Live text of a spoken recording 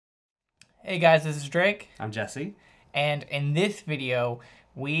Hey guys, this is Drake, I'm Jesse. and in this video,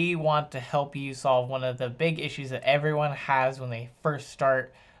 we want to help you solve one of the big issues that everyone has when they first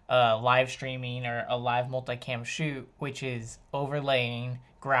start live streaming or a live multicam shoot, which is overlaying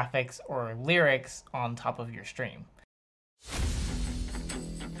graphics or lyrics on top of your stream.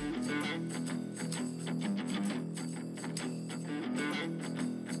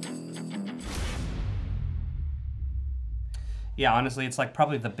 Yeah, honestly, it's like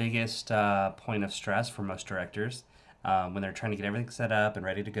probably the biggest point of stress for most directors when they're trying to get everything set up and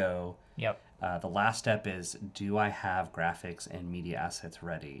ready to go. Yep. The last step is, do I have graphics and media assets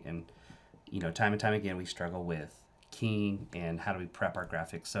ready? And, time and time again, we struggle with keying and how do we prep our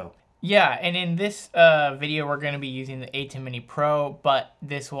graphics. So Yeah, and in this video, we're going to be using the ATEM Mini Pro, but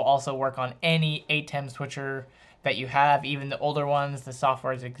this will also work on any ATEM switcher that you have, even the older ones. The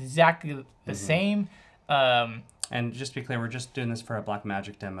software is exactly the same. And just to be clear, we're just doing this for a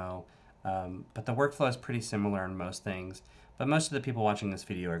BlackMagic demo, but the workflow is pretty similar in most things. But most of the people watching this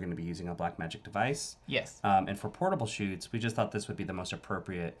video are going to be using a BlackMagic device. Yes. And for portable shoots, we just thought this would be the most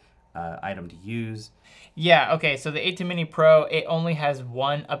appropriate item to use. Yeah, okay, so the ATEM Mini Pro, it only has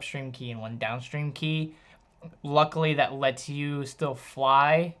one upstream key and one downstream key. Luckily, that lets you still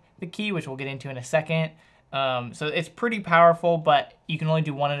fly the key, which we'll get into in a second. So it's pretty powerful, but you can only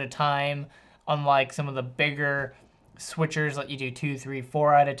do one at a time. Unlike some of the bigger switchers let you do 2, 3,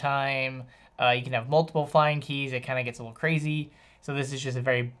 4 at a time. You can have multiple flying keys. It kind of gets a little crazy. So this is just a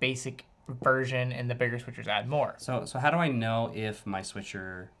very basic version, and the bigger switchers add more. So how do I know if my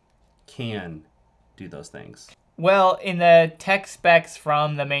switcher can do those things? Well, in the tech specs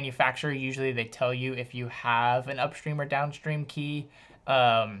from the manufacturer, usually they tell you if you have an upstream or downstream key.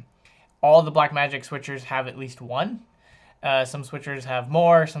 All the BlackMagic switchers have at least one. Some switchers have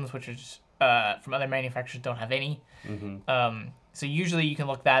more. Some switchers from other manufacturers don't have any. So usually you can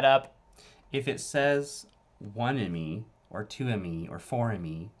look that up. If it says 1 ME or 2 ME or 4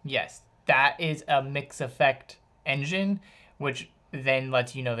 ME. Yes, that is a mix effect engine, which then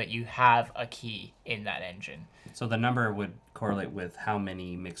lets you know that you have a key in that engine. So the number would correlate with how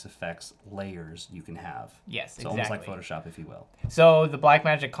many mix effects layers you can have. Yes, so exactly. almost like Photoshop, if you will. So the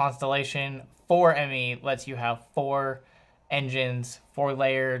BlackMagic Constellation 4ME lets you have 4 engines, 4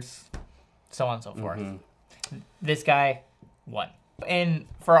 layers, so on and so forth. This guy, 1. And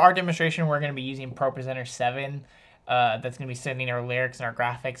for our demonstration, we're going to be using ProPresenter 7. That's going to be sending our lyrics and our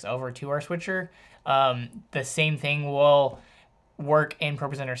graphics over to our switcher. The same thing will work in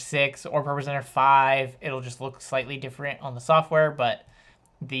ProPresenter 6 or ProPresenter 5. It'll just look slightly different on the software, but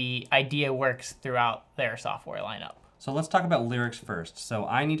the idea works throughout their software lineup. So let's talk about lyrics first. So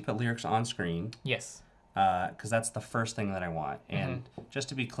I need to put lyrics on screen. Yes. Because that's the first thing that I want. And just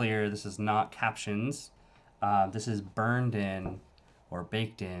to be clear, this is not captions. This is burned in or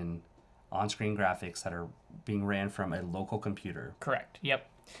baked in on-screen graphics that are being ran from a local computer. Correct. Yep.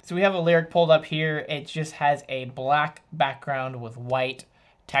 So we have a lyric pulled up here. It just has a black background with white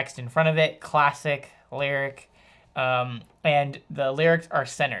text in front of it. Classic lyric. And the lyrics are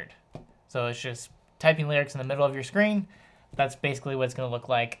centered. So it's just typing lyrics in the middle of your screen. That's basically what it's going to look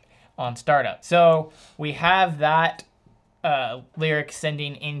like on startup. So we have that lyric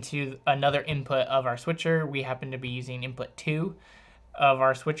sending into another input of our switcher. We happen to be using input 2 of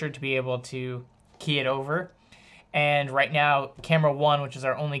our switcher to be able to key it over. And right now, camera 1, which is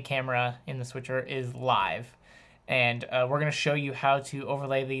our only camera in the switcher, is live. And we're going to show you how to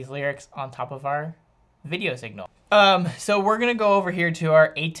overlay these lyrics on top of our video signal. So we're going to go over here to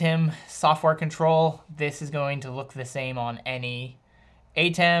our ATEM software control. This is going to look the same on any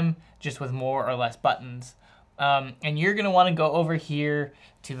ATEM, just with more or less buttons. And you're going to want to go over here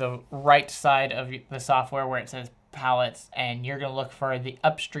to the right side of the software where it says palettes, and you're going to look for the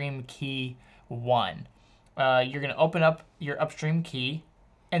upstream key 1. You're going to open up your upstream key,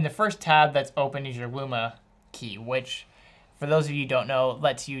 and the first tab that's open is your Luma key, which, for those of you who don't know,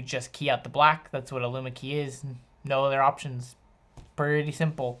 lets you just key out the black. That's what a Luma key is. No other options. Pretty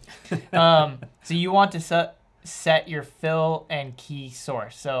simple. So you want to set your fill and key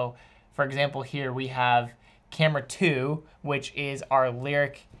source. So, for example, here we have camera 2, which is our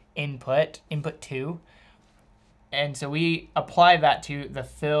lyric input 2. And so we apply that to the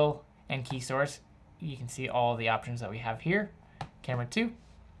fill and key source. You can see all the options that we have here. Camera 2.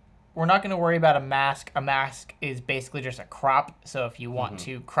 We're not going to worry about a mask. A mask is basically just a crop. So if you want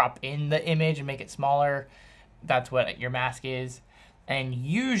to crop in the image and make it smaller, that's what your mask is. And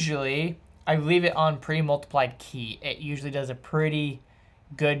usually, I leave it on pre-multiplied key. It usually does a pretty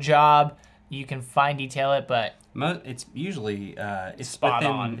good job. You can fine detail it, but it's usually it's spot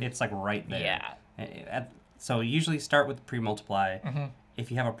within, on. It's like right there. Yeah. So usually start with pre-multiply.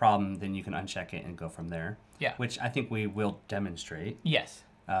 if you have a problem, then you can uncheck it and go from there. Yeah. Which I think we will demonstrate. Yes.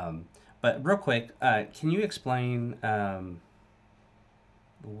 But real quick, can you explain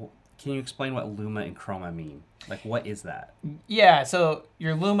what Luma and Chroma mean? Like, what is that? Yeah, so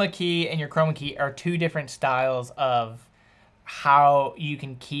your Luma key and your Chroma key are two different styles of how you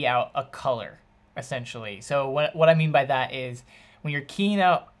can key out a color, essentially. So what I mean by that is when you're keying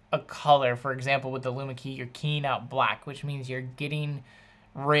out a color, for example, with the Luma key, you're keying out black, which means you're getting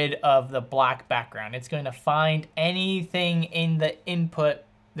rid of the black background. It's going to find anything in the input,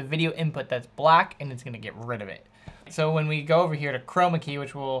 the video input that's black, and it's going to get rid of it. So when we go over here to Chroma Key,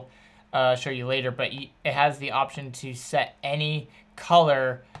 which we'll show you later, but it has the option to set any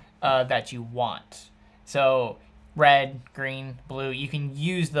color that you want. So red, green, blue, you can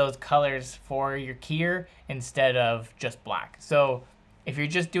use those colors for your keyer instead of just black. So if you're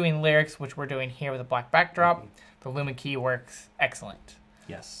just doing lyrics, which we're doing here with a black backdrop, the Luma key works excellent.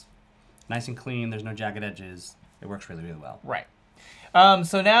 Yes. Nice and clean. There's no jagged edges. It works really, really well. Right.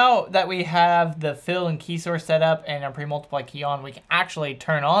 So now that we have the fill and key source set up and our pre-multiply key on, we can actually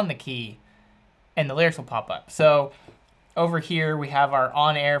turn on the key and the lyrics will pop up. So over here we have our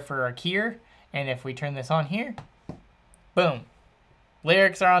on air for our keyer, and if we turn this on here, boom,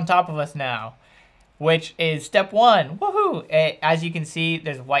 lyrics are on top of us now, which is step one. Woohoo! As you can see,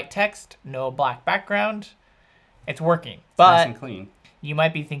 there's white text, no black background. It's working, but nice and clean. You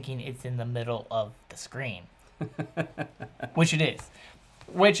might be thinking it's in the middle of the screen, which it is.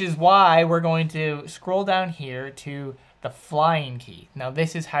 Which is why we're going to scroll down here to the flying key. Now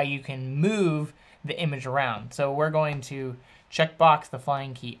this is how you can move the image around. So we're going to checkbox the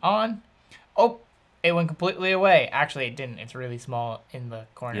flying key on. Oh, it went completely away. Actually, it didn't. It's really small in the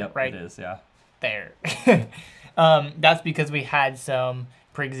corner, yep, right? It is, yeah. There. That's because we had some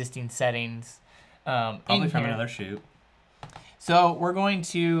pre-existing settings probably from another shoot. So we're going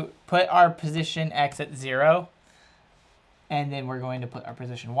to put our position X at 0. And then we're going to put our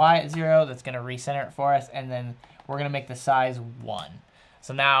position Y at 0. That's going to recenter it for us. And then we're going to make the size 1.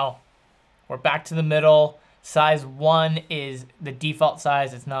 So now we're back to the middle. Size 1 is the default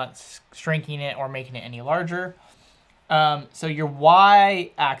size. It's not shrinking it or making it any larger. So your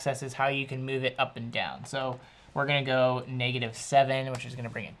Y axis is how you can move it up and down. So we're going to go -7, which is going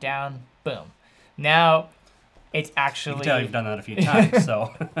to bring it down. Boom. Now it's actually... You can tell you've done that a few times,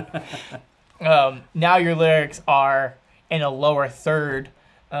 so... now your lyrics are in a lower third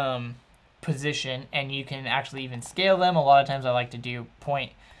position, and you can actually even scale them. A lot of times I like to do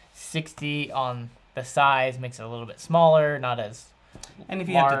 0.60 on the size, makes it a little bit smaller, not as and if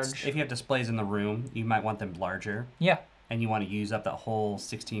you large. if you have displays in the room, you might want them larger. Yeah. And you want to use up that whole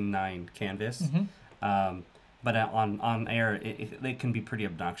 16:9 canvas. Mm-hmm. But on air, it can be pretty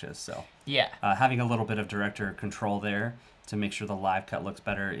obnoxious. So yeah, having a little bit of director control there to make sure the live cut looks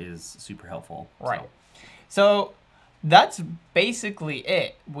better is super helpful. Right. So that's basically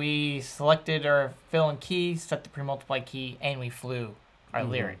it. We selected our fill and key, set the pre-multiply key, and we flew our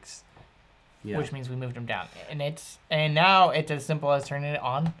lyrics, which means we moved them down. And now it's as simple as turning it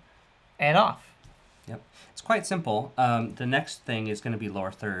on and off. Yep, it's quite simple. The next thing is going to be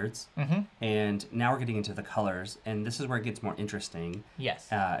lower thirds, and now we're getting into the colors, and this is where it gets more interesting. Yes.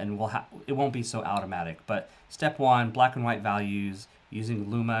 And it won't be so automatic. But step 1, black and white values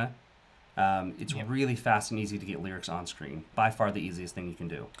using Luma. It's really fast and easy to get lyrics on screen. By far the easiest thing you can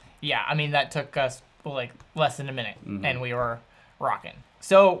do. Yeah, I mean that took us like less than a minute, and we were rocking.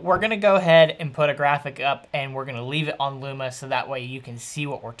 So we're gonna go ahead and put a graphic up, and we're gonna leave it on Luma so that way you can see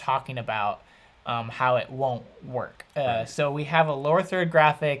what we're talking about. How it won't work. Right. So we have a lower third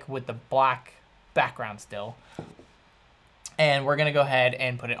graphic with the black background still. And we're going to go ahead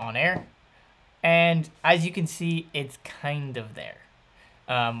and put it on air. And as you can see, it's kind of there.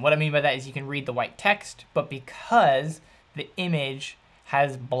 What I mean by that is you can read the white text, but because the image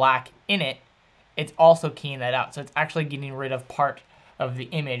has black in it, it's also keying that out. So it's actually getting rid of part of the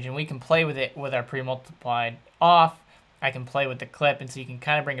image. And we can play with it with our pre-multiplied off. I can play with the clip, and so you can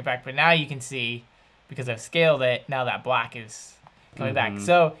kind of bring it back. But now you can see, because I've scaled it, now that black is coming back.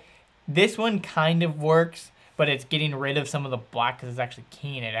 So this one kind of works, but it's getting rid of some of the black because it's actually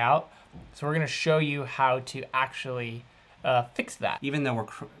keying it out. So we're going to show you how to actually fix that. Even though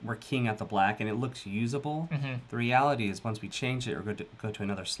we're keying out the black and it looks usable, the reality is once we change it or go to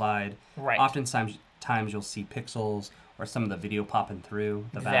another slide, oftentimes you'll see pixels or some of the video popping through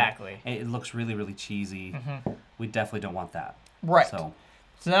the back. And it looks really, really cheesy. We definitely don't want that. Right. So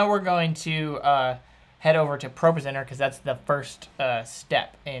now we're going to head over to ProPresenter because that's the first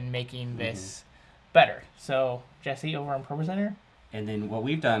step in making this better. So Jesse, over on ProPresenter. And then what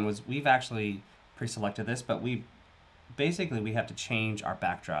we've done was we've actually pre-selected this, but we basically we have to change our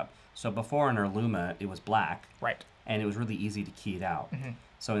backdrop. So before in our Luma, it was black. Right. And it was really easy to key it out.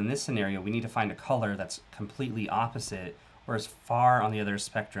 So in this scenario, we need to find a color that's completely opposite or as far on the other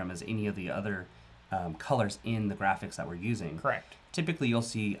spectrum as any of the other colors in the graphics that we're using. Correct. Typically, you'll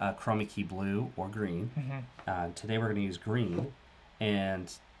see Chroma Key blue or green. Today we're going to use green,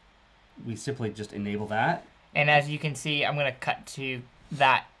 and we simply just enable that. And as you can see, I'm going to cut to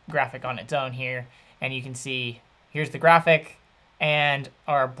that graphic on its own here, and you can see here's the graphic and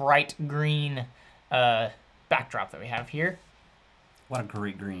our bright green backdrop that we have here. What a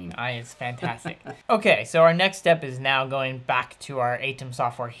great green. It's fantastic. Okay, so our next step is now going back to our ATEM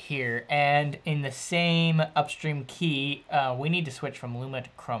software here, and in the same upstream key, we need to switch from Luma to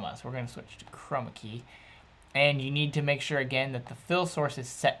Chroma. So we're going to switch to Chroma Key, and you need to make sure again that the fill source is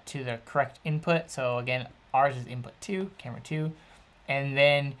set to the correct input. So again, ours is input 2, camera 2, and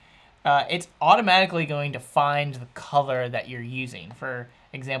then it's automatically going to find the color that you're using. For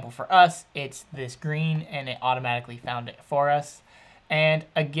example, for us, it's this green, and it automatically found it for us. And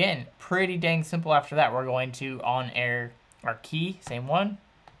again, pretty dang simple after that. We're going to on-air our key, same one.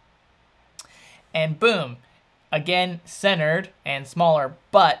 And boom, again, centered and smaller,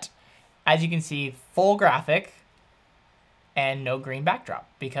 but as you can see, full graphic and no green backdrop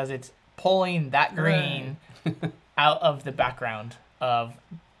because it's pulling that green out of the background of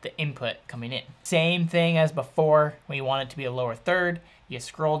the input coming in. Same thing as before. We want it to be a lower third. You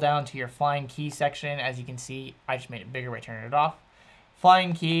scroll down to your flying key section. As you can see, I just made it bigger by turning it off.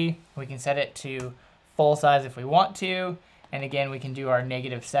 Flying key, we can set it to full size if we want to. And again, we can do our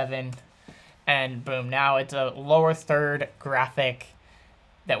 -7. And boom, now it's a lower third graphic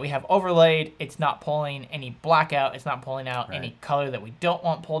that we have overlaid. It's not pulling any blackout. It's not pulling out any color that we don't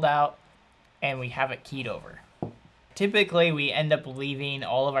want pulled out. And we have it keyed over. Typically, we end up leaving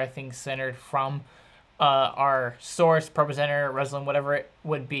all of our things centered from our source, ProPresenter, Resolin, whatever it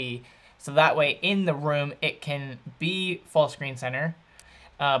would be. So that way, in the room, it can be full screen center.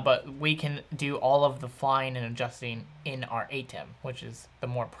 But we can do all of the flying and adjusting in our ATEM, which is the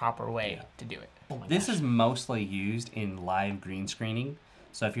more proper way to do it. This is mostly used in live green screening.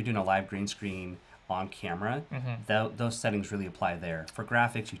 So if you're doing a live green screen on camera, those settings really apply there. For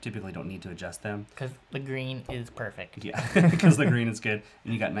graphics, you typically don't need to adjust them. Because the green is perfect. Yeah, because the green is good,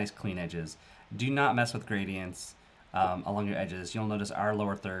 and you got nice clean edges. Do not mess with gradients along your edges. You'll notice our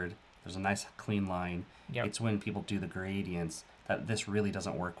lower third, there's a nice clean line. It's when people do the gradients that this really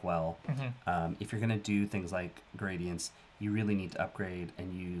doesn't work well. If you're going to do things like gradients, you really need to upgrade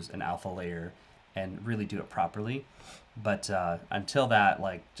and use an alpha layer and really do it properly. But until that,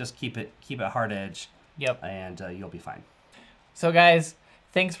 like, just keep it hard edge. And you'll be fine. So guys,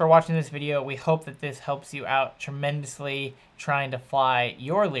 thanks for watching this video. We hope that this helps you out tremendously trying to fly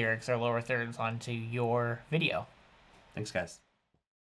your lyrics or lower thirds onto your video. Thanks, guys.